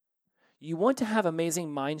 You want to have amazing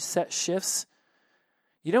mindset shifts?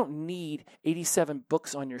 You don't need 87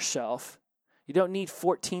 books on your shelf. You don't need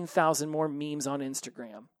 14,000 more memes on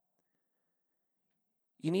Instagram.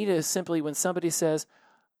 You need to simply, when somebody says,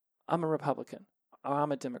 I'm a Republican, or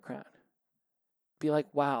I'm a Democrat, be like,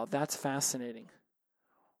 wow, that's fascinating.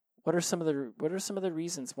 What are some of the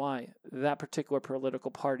reasons why that particular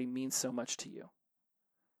political party means so much to you?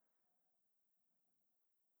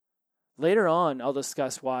 Later on, I'll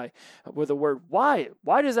discuss why, with the word why.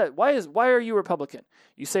 Why are you Republican?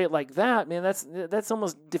 You say it like that, man. That's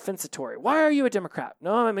almost defensatory. Why are you a Democrat?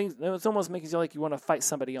 No, I mean, it's almost making you like you want to fight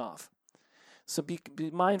somebody off. So be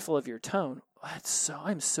mindful of your tone.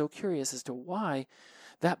 I'm so curious as to why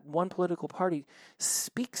that one political party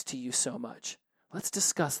speaks to you so much. Let's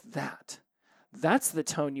discuss that. That's the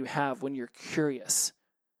tone you have when you're curious.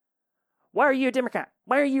 Why are you a Democrat?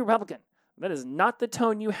 Why are you Republican? That is not the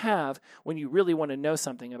tone you have when you really want to know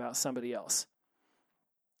something about somebody else.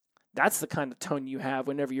 That's the kind of tone you have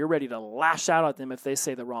whenever you're ready to lash out at them if they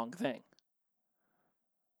say the wrong thing.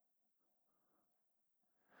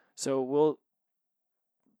 So we'll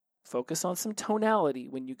focus on some tonality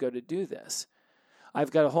when you go to do this.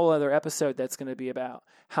 I've got a whole other episode that's going to be about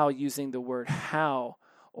how using the word how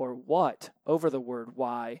or what over the word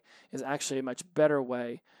why is actually a much better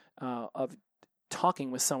way of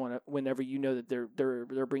talking with someone whenever you know that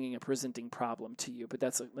they're bringing a presenting problem to you. But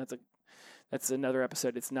that's another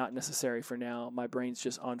episode. It's not necessary for now. My brain's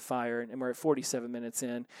just on fire, and we're at 47 minutes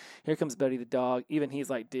in. Here comes Buddy the dog. Even he's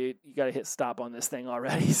like, dude, you got to hit stop on this thing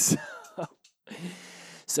already.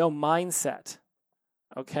 So mindset,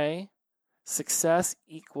 okay? Success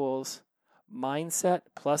equals mindset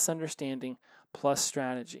plus understanding plus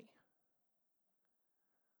strategy.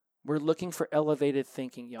 We're looking for elevated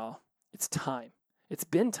thinking, y'all. It's time. It's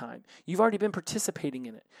been time. You've already been participating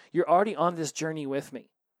in it. You're already on this journey with me.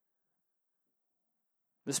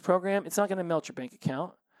 This program, it's not going to melt your bank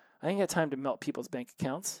account. I ain't got time to melt people's bank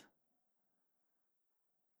accounts.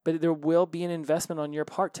 But there will be an investment on your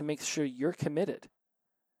part to make sure you're committed.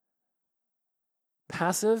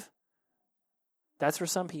 Passive, that's for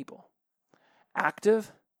some people.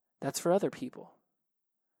 Active, that's for other people.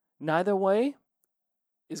 Neither way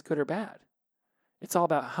is good or bad. It's all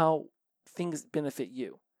about how things benefit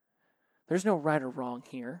you. There's no right or wrong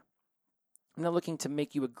here. I'm not looking to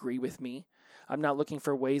make you agree with me. I'm not looking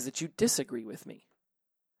for ways that you disagree with me.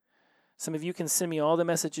 Some of you can send me all the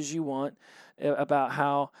messages you want about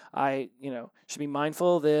how I, should be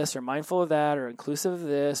mindful of this or mindful of that or inclusive of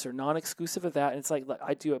this or non-exclusive of that. And it's like,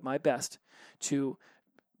 I do it my best to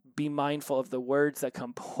be mindful of the words that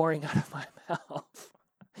come pouring out of my mouth.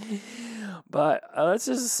 But let's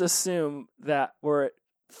just assume that we're at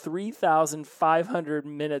 3,500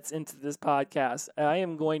 minutes into this podcast. I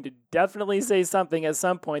am going to definitely say something at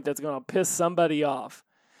some point that's going to piss somebody off.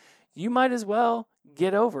 You might as well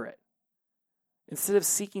get over it. Instead of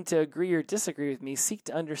seeking to agree or disagree with me, seek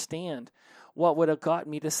to understand what would have got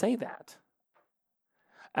me to say that.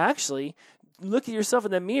 Actually, look at yourself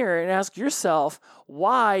in the mirror and ask yourself,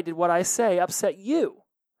 why did what I say upset you?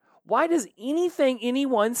 Why does anything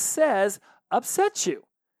anyone says upset you?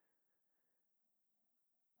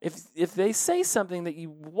 If they say something that you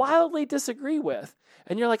wildly disagree with,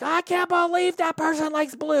 and you're like, I can't believe that person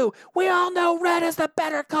likes blue. We all know red is the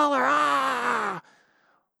better color.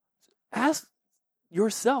 Ask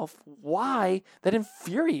yourself why that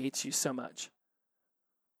infuriates you so much.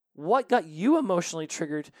 What got you emotionally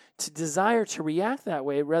triggered to desire to react that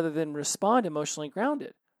way rather than respond emotionally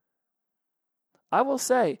grounded? I will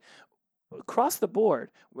say, across the board,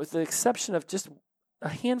 with the exception of just a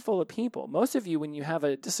handful of people, most of you, when you have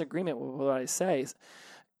a disagreement with what I say,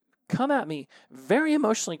 come at me very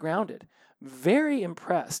emotionally grounded, very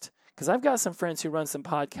impressed, because I've got some friends who run some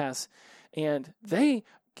podcasts, and they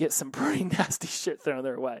get some pretty nasty shit thrown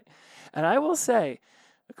their way. And I will say,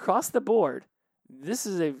 across the board, this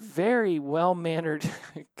is a very well-mannered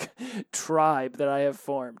tribe that I have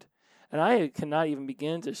formed. And I cannot even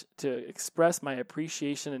begin to express my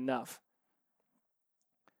appreciation enough.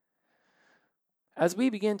 As we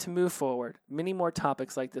begin to move forward, many more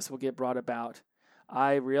topics like this will get brought about.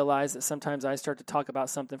 I realize that sometimes I start to talk about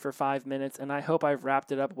something for 5 minutes, and I hope I've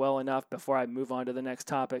wrapped it up well enough before I move on to the next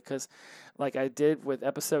topic, because like I did with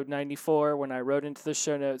episode 94, when I wrote into the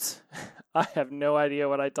show notes, I have no idea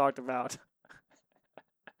what I talked about.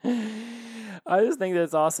 I just think that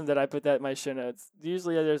it's awesome that I put that in my show notes.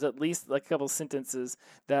 Usually there's at least like a couple sentences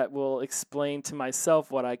that will explain to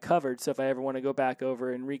myself what I covered, so if I ever want to go back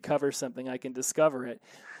over and recover something, I can discover it.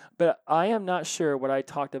 But I am not sure what I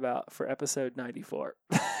talked about for episode 94.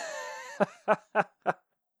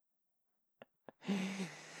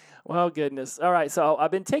 Well, goodness. All right, so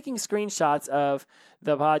I've been taking screenshots of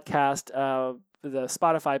the podcast, the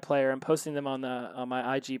Spotify player, and posting them on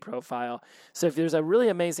my IG profile. So if there's a really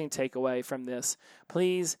amazing takeaway from this,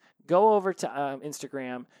 please go over to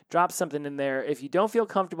Instagram, drop something in there. If you don't feel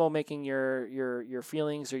comfortable making your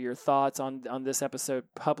feelings or your thoughts on this episode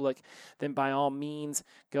public, then by all means,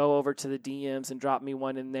 go over to the DMs and drop me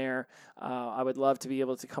one in there. I would love to be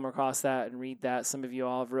able to come across that and read that. Some of you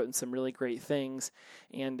all have written some really great things,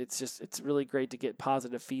 and it's really great to get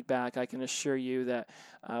positive feedback. I can assure you that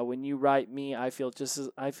when you write me, I feel just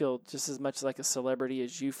as much like a celebrity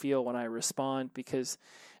as you feel when I respond, because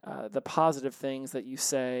the positive things that you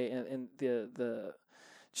say and the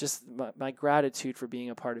just my gratitude for being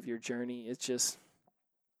a part of your journey. It's just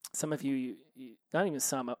some of you, not even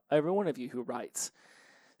some, every one of you who writes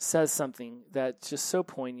says something that's just so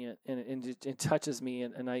poignant and it touches me,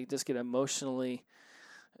 and I just get emotionally,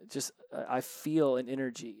 I feel an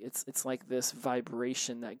energy. It's like this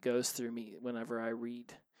vibration that goes through me whenever I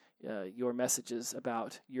read your messages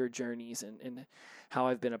about your journeys and how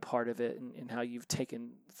I've been a part of it, and how you've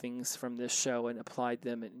taken things from this show and applied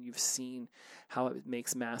them, and you've seen how it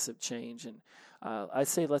makes massive change. And I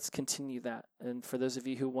say let's continue that. And for those of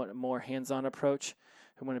you who want a more hands-on approach,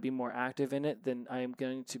 who want to be more active in it, then I am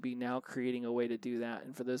going to be now creating a way to do that.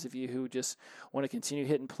 And for those of you who just want to continue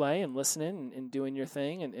hitting play and listening and doing your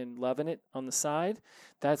thing and loving it on the side,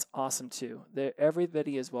 that's awesome too.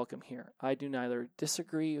 Everybody is welcome here. I do neither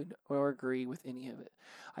disagree or agree with any of it.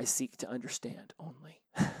 I seek to understand only.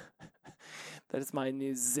 That is my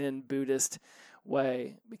new Zen Buddhist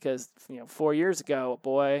way, because 4 years ago,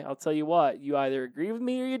 boy, I'll tell you what, you either agree with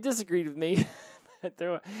me or you disagreed with me.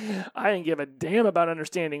 I didn't give a damn about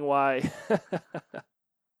understanding why.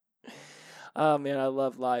 Oh man, I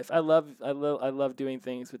love life. I love doing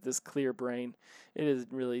things with this clear brain. It is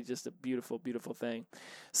really just a beautiful, beautiful thing.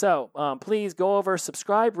 So please go over,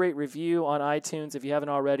 subscribe, rate, review on iTunes if you haven't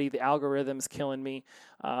already. The algorithm's killing me.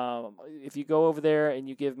 If you go over there and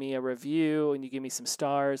you give me a review and you give me some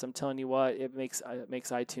stars, I'm telling you what, it makes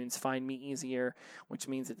iTunes find me easier, which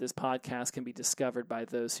means that this podcast can be discovered by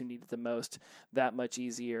those who need it the most that much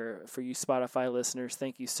easier. For you Spotify listeners,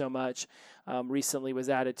 thank you so much. Recently was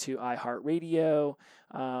added to iHeartRadio.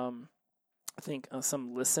 I think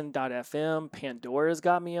some listen.fm. Pandora's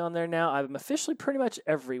got me on there now. I'm officially pretty much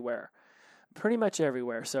everywhere.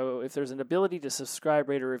 So if there's an ability to subscribe,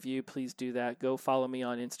 rate, or review, please do that. Go follow me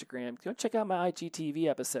on Instagram. Go check out my IGTV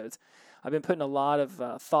episodes. I've been putting a lot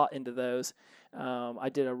of thought into those. I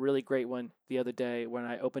did a really great one the other day when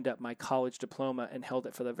I opened up my college diploma and held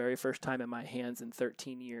it for the very first time in my hands in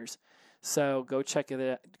 13 years. So go check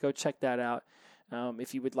that out.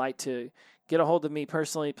 If you would like to get a hold of me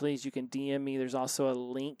personally, please, you can DM me. There's also a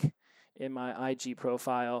link in my IG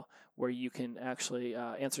profile where you can actually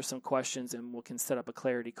answer some questions, and we can set up a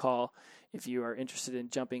clarity call if you are interested in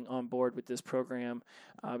jumping on board with this program.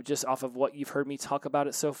 Just off of what you've heard me talk about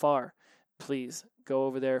it so far, please go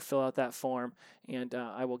over there, fill out that form, and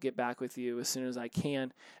I will get back with you as soon as I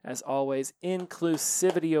can. As always,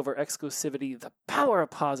 inclusivity over exclusivity, the power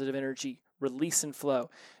of positive energy, release and flow.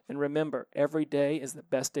 And remember, every day is the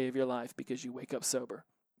best day of your life because you wake up sober.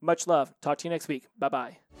 Much love. Talk to you next week.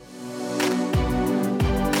 Bye-bye.